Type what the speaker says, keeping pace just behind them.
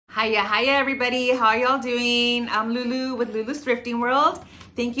Hiya everybody, how y'all doing? I'm Lulu with Lulu's Thrifting World.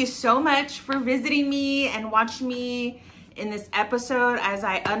 Thank you so much for visiting me and watching me in this episode as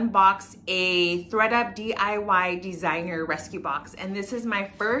I unbox a ThredUp DIY designer rescue box. And this is my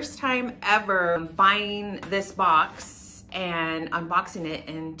first time ever buying this box and unboxing it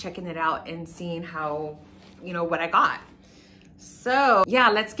and checking it out and seeing how, you know, what I got. So yeah,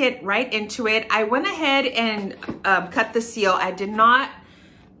 let's get right into it. I went ahead and cut the seal. I did not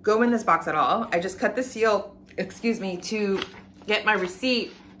go in this box at all. I just cut the seal, excuse me, to get my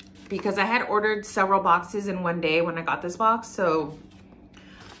receipt because I had ordered several boxes in one day when I got this box. So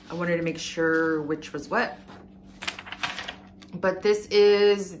I wanted to make sure which was what. But this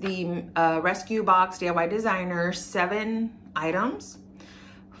is the Rescue Box DIY Designer, 7 items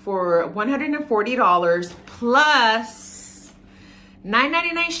for $140 plus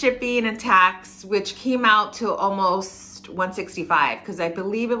 $9.99 shipping and tax, which came out to almost $165 because I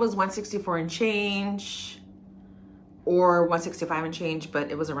believe it was $164 and change or $165 and change, but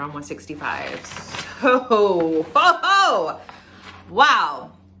it was around $165. So,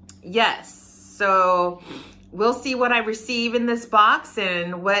 wow. Yes. So we'll see what I receive in this box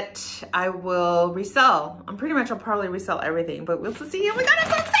and what I will resell. I'm pretty much, I'll probably resell everything, but we'll see. Oh my God,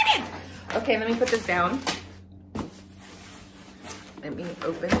 I'm so excited. Okay, let me put this down. Let me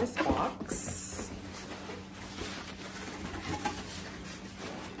open this box.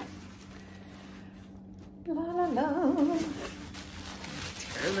 La la la.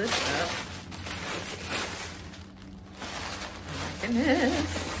 Tear this up. Oh my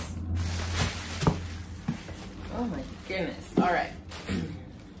goodness. Oh my goodness. All right.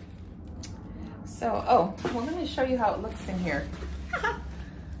 So, well, let me show you how it looks in here.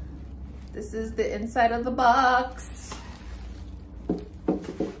 This is the inside of the box.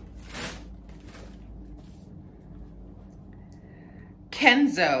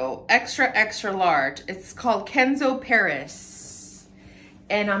 Kenzo, extra large. It's called Kenzo Paris.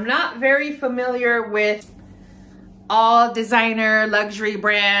 And I'm not very familiar with all designer luxury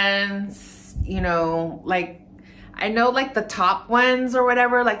brands, you know, like I know like the top ones or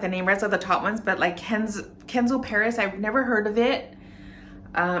whatever, like the name brands are the top ones, but like Kenzo Paris, I've never heard of it.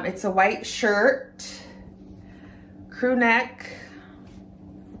 It's a white shirt, crew neck.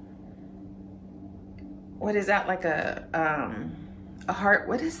 What is that, like a heart?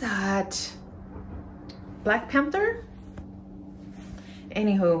 What is that? Black Panther?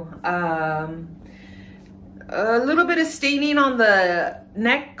 Anywho, a little bit of staining on the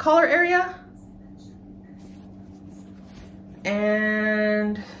neck collar area.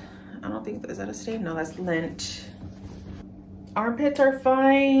 And I don't think, is that a stain? No, that's lint. Armpits are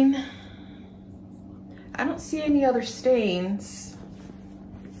fine. I don't see any other stains.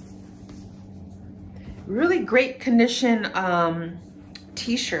 Really great condition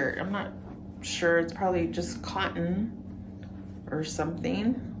t-shirt. I'm not sure, it's probably just cotton or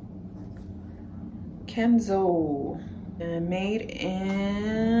something. Kenzo, made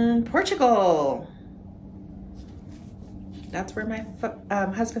in Portugal. That's where my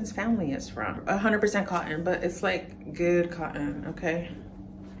husband's family is from. 100% cotton, but it's like good cotton, okay?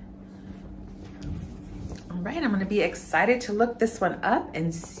 All right, I'm gonna be excited to look this one up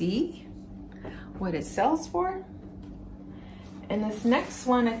and see what it sells for. And this next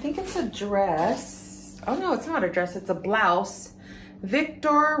one, I think it's a dress. Oh no, it's not a dress, it's a blouse.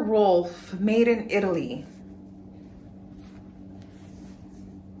 Victor Rolf, made in Italy.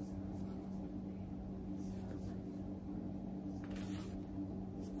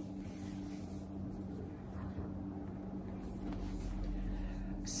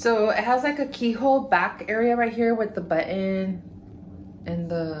 So it has like a keyhole back area right here with the button and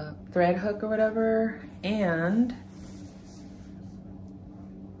the thread hook or whatever, and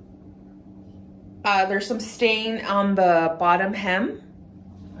there's some stain on the bottom hem.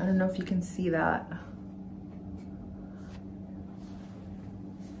 I don't know if you can see that.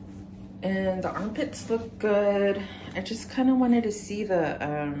 And the armpits look good. I just kind of wanted to see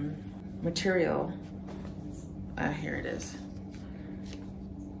the material. Here it is.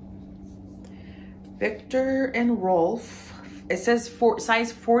 Victor and Rolf. It says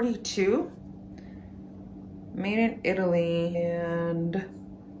size 42. Made in Italy. And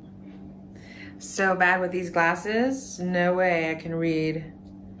so bad with these glasses. No way I can read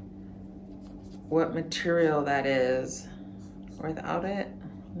what material that is without it.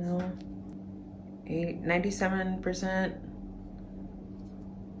 No. 97%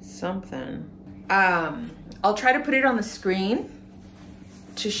 something. I'll try to put it on the screen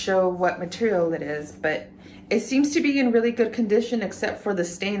to show what material it is, but it seems to be in really good condition except for the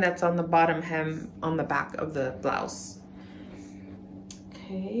stain that's on the bottom hem on the back of the blouse.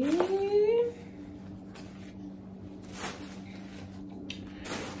 Okay.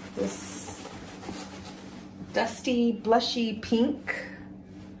 This dusty, blushy pink.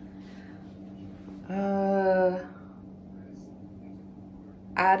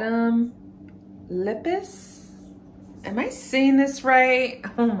 Adam Lippis. Am I saying this right?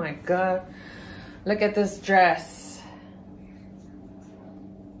 Oh my God. Look at this dress.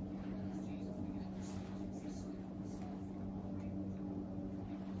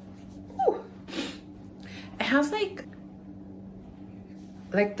 Ooh. It has like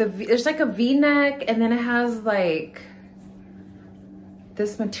there's like a V-neck, and then it has like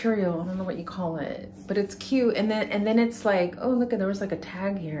this material. I don't know what you call it, but it's cute. And then it's like, oh look, there was like a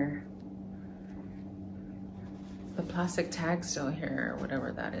tag here. The plastic tag still here, or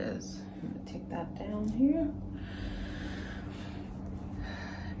whatever that is. I'm gonna take that down here.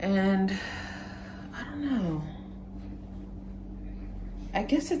 And I don't know. I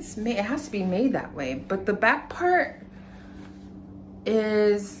guess it's made, it has to be made that way, but the back part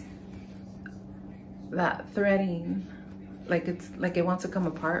is that threading, like it's like it wants to come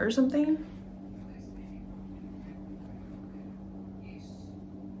apart or something.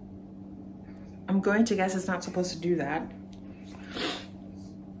 I'm going to guess it's not supposed to do that.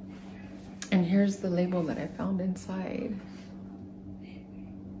 And here's the label that I found inside.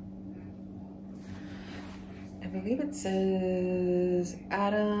 I believe it says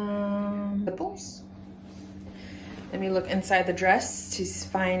Adam Nipples. Let me look inside the dress to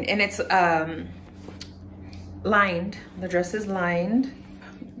find, and it's lined. The dress is lined.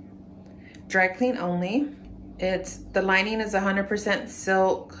 Dry clean only. It's, the lining is 100%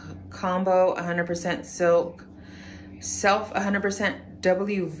 silk, combo 100% silk, self 100%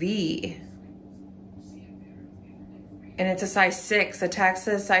 WV. And it's a size 6. The tag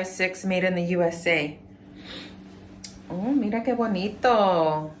says size 6, made in the USA. Oh, mira qué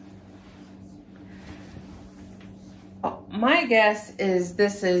bonito. Oh, my guess is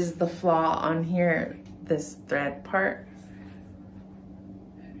this is the flaw on here, this thread part.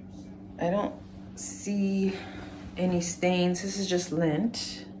 I don't see any stains. This is just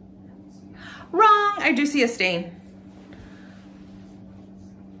lint. Wrong, I do see a stain.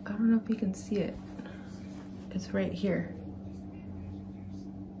 I don't know if you can see it. It's right here.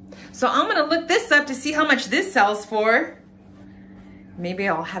 So I'm gonna look this up to see how much this sells for. Maybe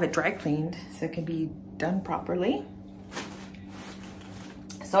I'll have it dry cleaned so it can be done properly.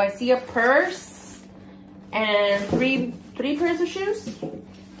 So I see a purse and three pairs of shoes.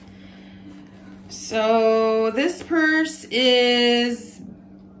 So this purse is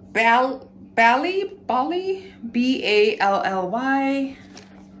Bally, B-A-L-L-Y.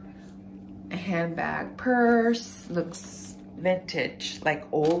 A handbag purse, looks vintage, like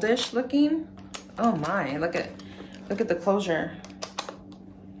oldish looking. Oh my, look at the closure.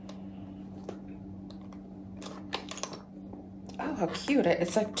 Oh, how cute.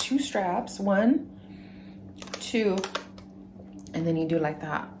 It's like 2 straps, 1, 2, and then you do like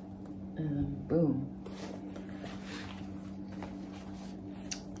that. And boom.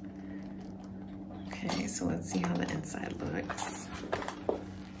 Okay, so let's see how the inside looks.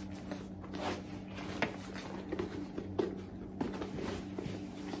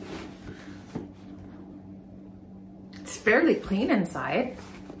 It's fairly clean inside.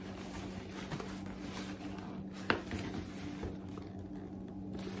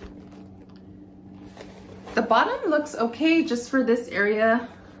 The bottom looks okay just for this area.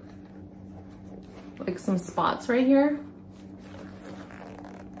 Like some spots right here.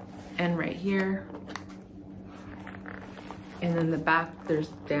 And right here. And then the back, there's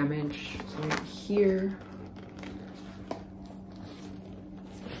damage right here.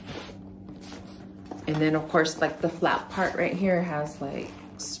 And then of course, like the flat part right here has like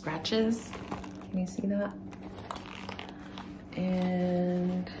scratches. Can you see that?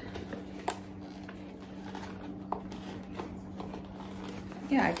 And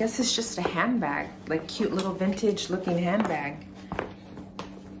yeah, I guess it's just a handbag, like cute little vintage looking handbag.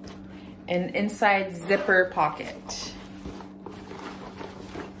 And inside zipper pocket.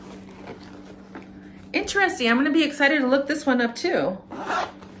 Interesting, I'm gonna be excited to look this one up too.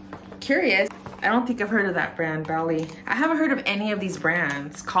 Curious, I don't think I've heard of that brand, Bally. I haven't heard of any of these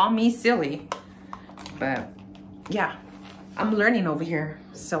brands. Call me silly, but yeah, I'm learning over here,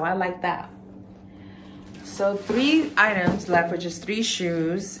 so I like that. So 3 items left, which is 3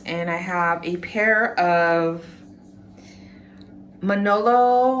 shoes, and I have a pair of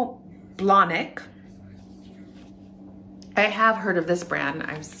Manolo Blahnik. I have heard of this brand,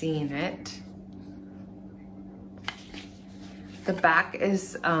 I've seen it. The back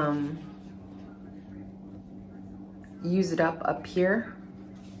is use it up here.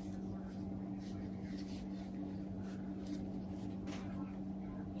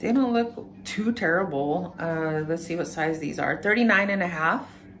 They don't look too terrible. Let's see what size these are. 39.5.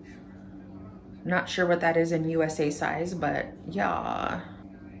 Not sure what that is in USA size, but yeah.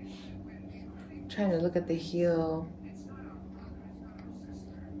 I'm trying to look at the heel.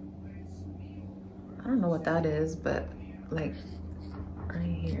 I don't know what that is, but like right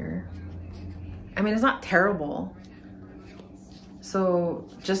here. I mean, it's not terrible. So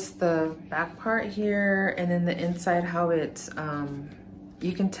just the back part here and then the inside, how it's,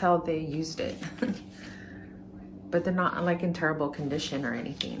 you can tell they used it, but they're not like in terrible condition or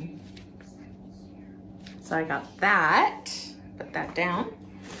anything. So I got that, put that down.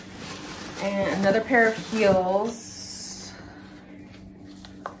 And another pair of heels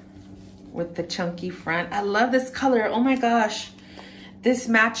with the chunky front. I love this color, oh my gosh. This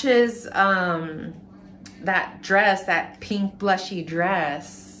matches that dress, that pink blushy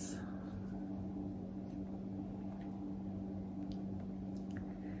dress.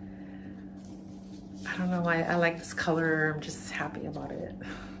 I don't know why I like this color. I'm just happy about it.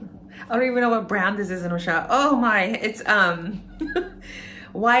 I don't even know what brand this is in Oshá. Oh my, it's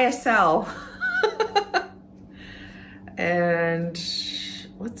YSL. And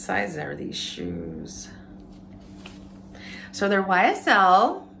what size are these shoes? So they're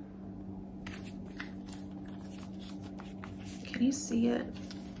YSL. Can you see it?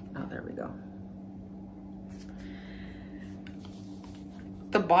 Oh, there we go.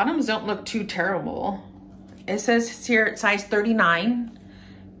 The bottoms don't look too terrible. It says here size 39.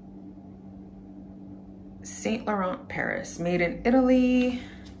 Saint Laurent, Paris, made in Italy.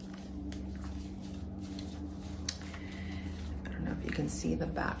 I don't know if you can see the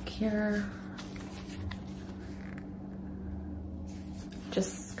back here.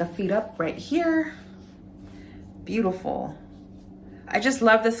 Just scuffed up right here. Beautiful. I just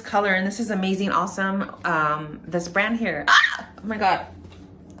love this color, and this is amazing, awesome. This brand here, oh my God.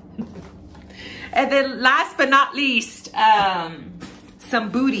 And then last but not least, some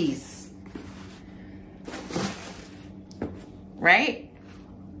booties, right?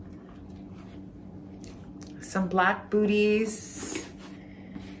 Some black booties.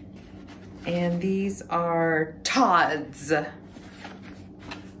 And these are Tod's. I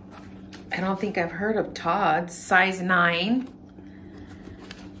don't think I've heard of Tod's, size 9.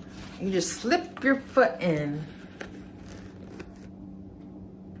 You just slip your foot in.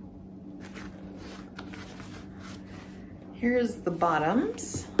 Here's the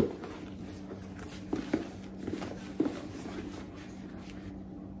bottoms.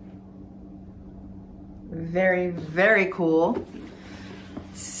 Very, very cool.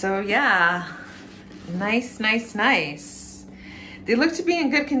 So yeah, nice, nice, nice. They look to be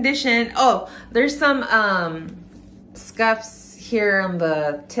in good condition. Oh, there's some scuffs here on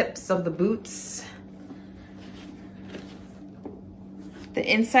the tips of the boots. The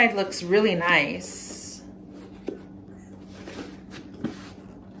inside looks really nice.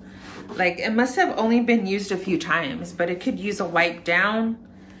 Like, it must have only been used a few times, but it could use a wipe down.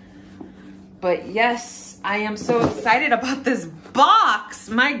 But yes, I am so excited about this box.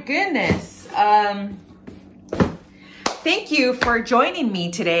 My goodness. Thank you for joining me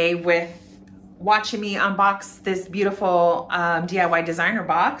today with watching me unbox this beautiful DIY designer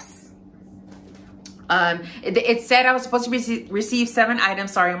box. It said I was supposed to receive 7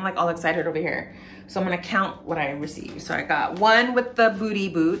 items. Sorry, I'm like all excited over here. So I'm gonna count what I received. So I got 1 with the booty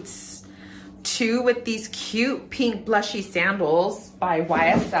boots, 2 with these cute pink blushy sandals by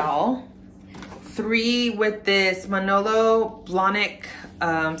YSL, 3 with this Manolo Blahnik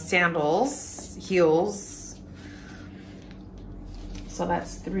sandals, heels. So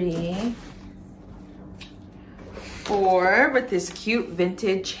that's 3. 4 with this cute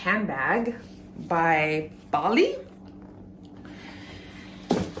vintage handbag by Bali.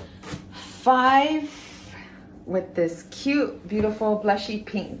 5 with this cute, beautiful, blushy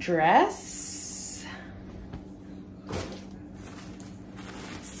pink dress.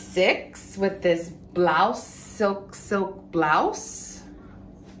 6 with this blouse, silk blouse.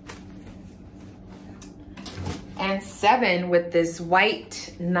 And 7 with this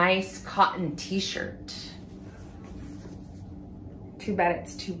white, nice cotton t-shirt. Too bad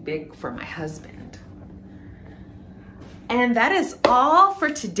it's too big for my husband. And that is all for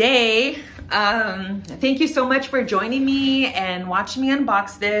today. Thank you so much for joining me and watching me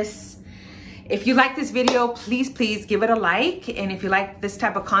unbox this. If you like this video, please give it a like. And if you like this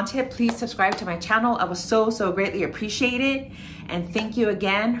type of content, please subscribe to my channel. I would so greatly appreciate it. And thank you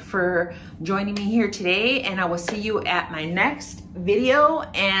again for joining me here today. And I will see you at my next video.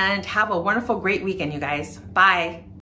 And have a wonderful, great weekend, you guys. Bye.